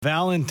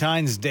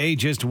Valentine's Day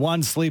just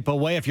one sleep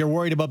away. If you're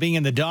worried about being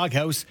in the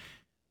doghouse,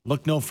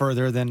 look no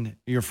further than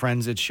your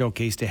friends at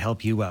Showcase to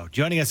help you out.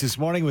 Joining us this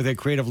morning with a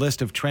creative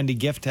list of trendy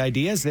gift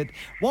ideas that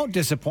won't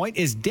disappoint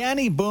is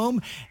Danny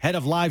Boom, head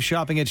of live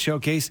shopping at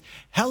Showcase.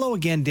 Hello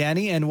again,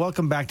 Danny, and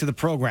welcome back to the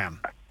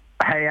program.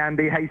 Hey,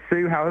 Andy. Hey,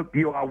 Sue. Hope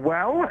you are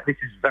well. This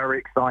is very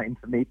exciting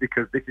for me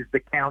because this is the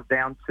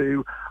countdown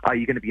to, are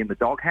you going to be in the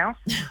doghouse?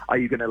 Are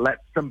you going to let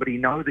somebody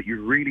know that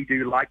you really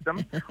do like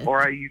them? Or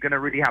are you going to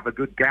really have a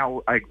good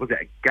galentine's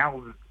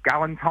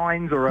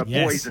or a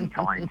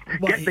boys-and-times?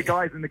 Get the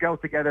guys and the girls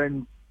together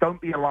and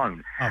don't be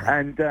alone. Right.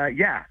 And,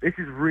 this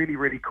is really,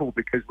 really cool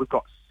because we've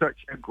got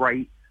such a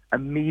great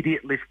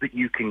immediate list that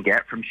you can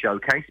get from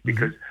Showcase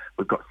because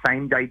we've got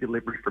same-day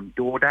delivery from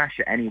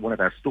DoorDash at any one of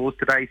our stores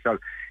today. So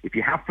if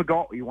you have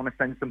forgot or you want to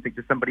send something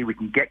to somebody, we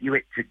can get you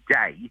it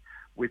today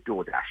with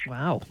DoorDash.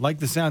 Wow. Like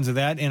the sounds of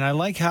that. And I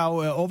like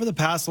how over the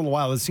past little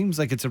while, it seems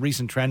like it's a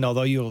recent trend,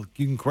 although you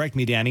can correct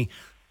me, Danny,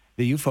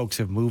 that you folks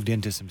have moved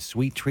into some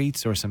sweet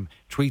treats or some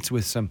treats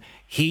with some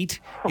heat.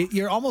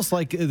 You're almost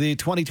like the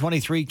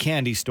 2023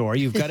 candy store.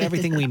 You've got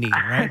everything we need,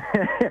 right?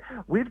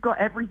 We've got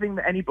everything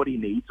that anybody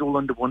needs all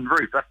under one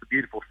roof. That's the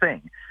beautiful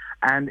thing.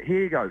 And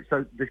here you go.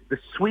 So the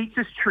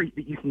sweetest treat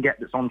that you can get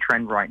that's on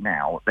trend right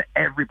now that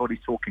everybody's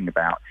talking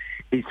about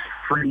is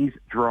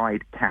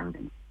freeze-dried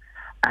candy.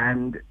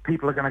 And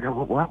people are going to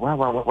go,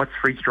 well, what's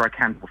freeze-dried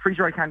candy? Well,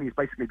 freeze-dried candy is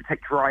basically we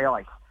take dry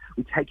ice.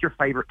 We take your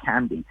favorite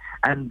candy,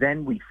 and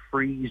then we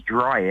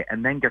freeze-dry it,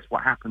 and then guess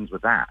what happens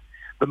with that?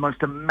 The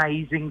most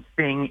amazing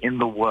thing in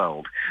the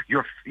world.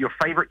 Your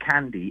favorite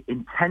candy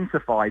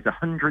intensifies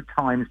 100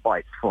 times by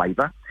its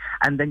flavor,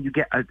 and then you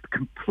get a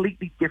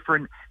completely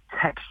different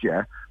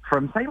texture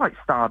from, say, like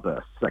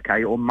Starbursts,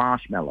 okay, or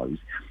marshmallows.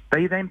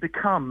 They then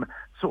become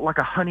sort of like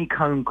a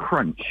honeycomb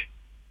crunch.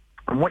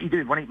 And what you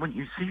do,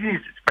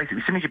 basically,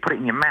 as soon as you put it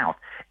in your mouth,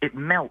 it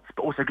melts,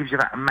 but also gives you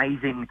that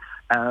amazing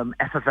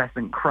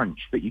effervescent crunch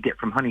that you get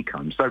from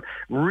honeycomb. So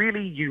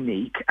really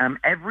unique.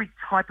 Every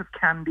type of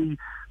candy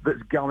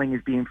that's going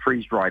is being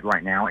freeze-dried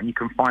right now, and you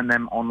can find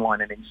them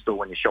online and in-store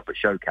when you shop at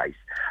Showcase.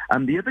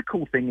 The other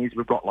cool thing is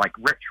we've got like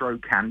retro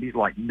candies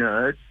like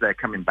Nerds. They're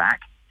coming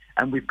back.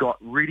 And we've got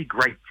really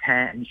great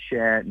tear and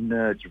share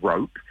Nerds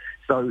rope.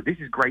 So this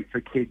is great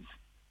for kids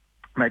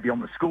maybe on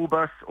the school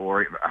bus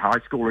or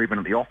high school or even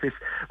at the office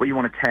where you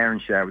want to tear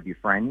and share with your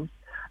friends.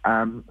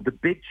 The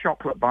big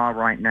chocolate bar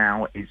right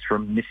now is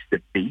from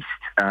Mr. Beast,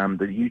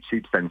 the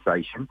YouTube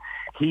sensation.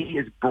 He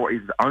has brought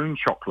his own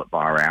chocolate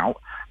bar out,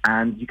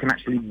 and you can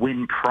actually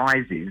win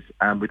prizes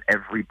with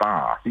every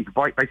bar. So you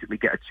can basically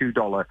get a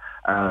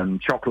 $2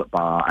 chocolate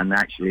bar and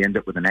actually end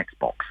up with an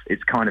Xbox.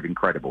 It's kind of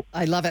incredible.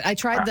 I love it. I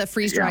tried the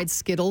freeze-dried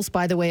Skittles,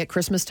 by the way, at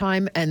Christmas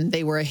time, and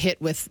they were a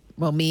hit with,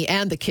 well, me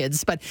and the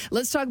kids. But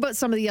let's talk about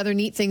some of the other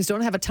neat things.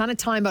 Don't have a ton of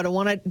time, but I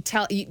want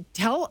to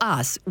tell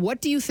us,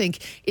 what do you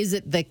think? Is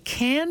it the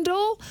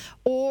candle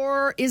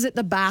or is it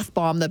the bath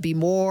bomb that'd be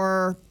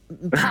more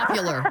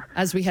popular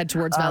as we head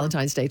towards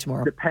Valentine's Day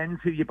tomorrow?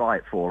 Depends who you buy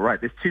it for, right?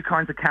 There's two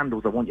kinds of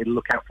candles I want you to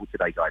look out for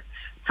today, guys.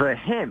 For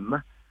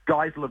him,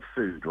 guys love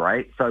food,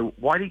 right? So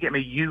why do you get him a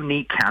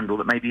unique candle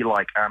that may be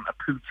like a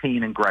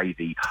poutine and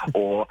gravy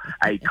or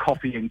a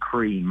coffee and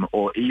cream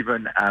or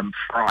even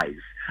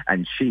fries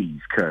and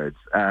cheese curds?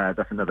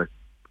 That's another,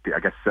 I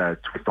guess,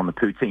 twist on the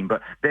poutine.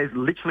 But there's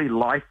literally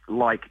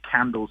life-like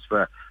candles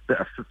for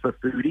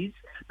foodies.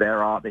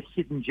 There are the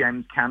Hidden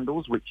Gems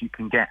candles, which you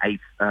can get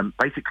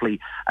basically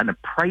an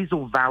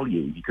appraisal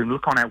value. You can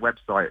look on our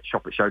website at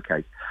Shop at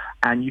Showcase,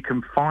 and you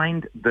can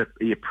find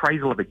the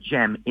appraisal of a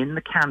gem in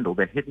the candle.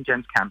 They're Hidden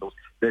Gems candles.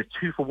 They're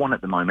 2 for $1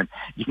 at the moment.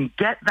 You can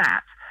get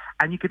that,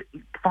 and you could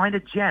find a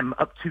gem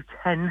up to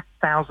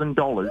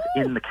 $10,000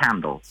 in the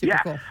candle. Super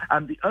cool.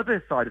 The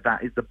other side of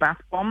that is the bath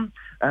bomb.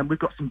 We've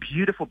got some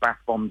beautiful bath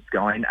bombs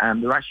going.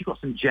 They've actually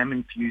got some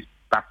gem-infused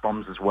bath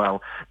bombs as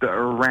well that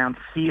are around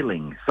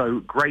healing. So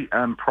great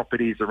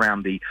properties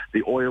around the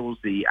oils,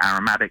 the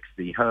aromatics,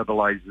 the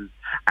herbalizers.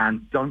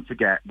 And don't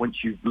forget,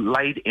 once you've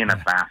laid in a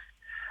bath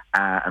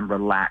and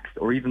relaxed,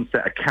 or even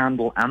set a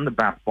candle and the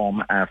bath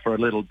bomb for a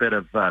little bit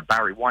of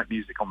Barry White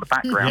music on the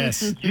background,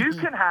 you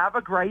can have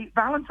a great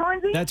Valentine's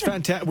evening. That's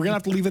fantastic. We're going to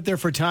have to leave it there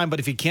for time, but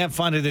if you can't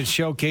find it at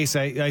Showcase,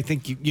 I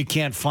think you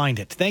can't find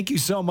it. Thank you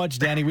so much,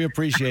 Danny. We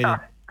appreciate it.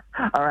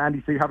 All right,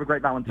 Andy, so you have a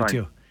great Valentine's.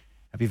 You too.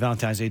 Happy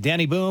Valentine's Day.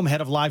 Danny Boom,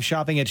 head of live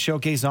shopping at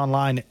Showcase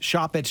online.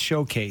 Shop at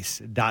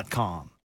showcase.com.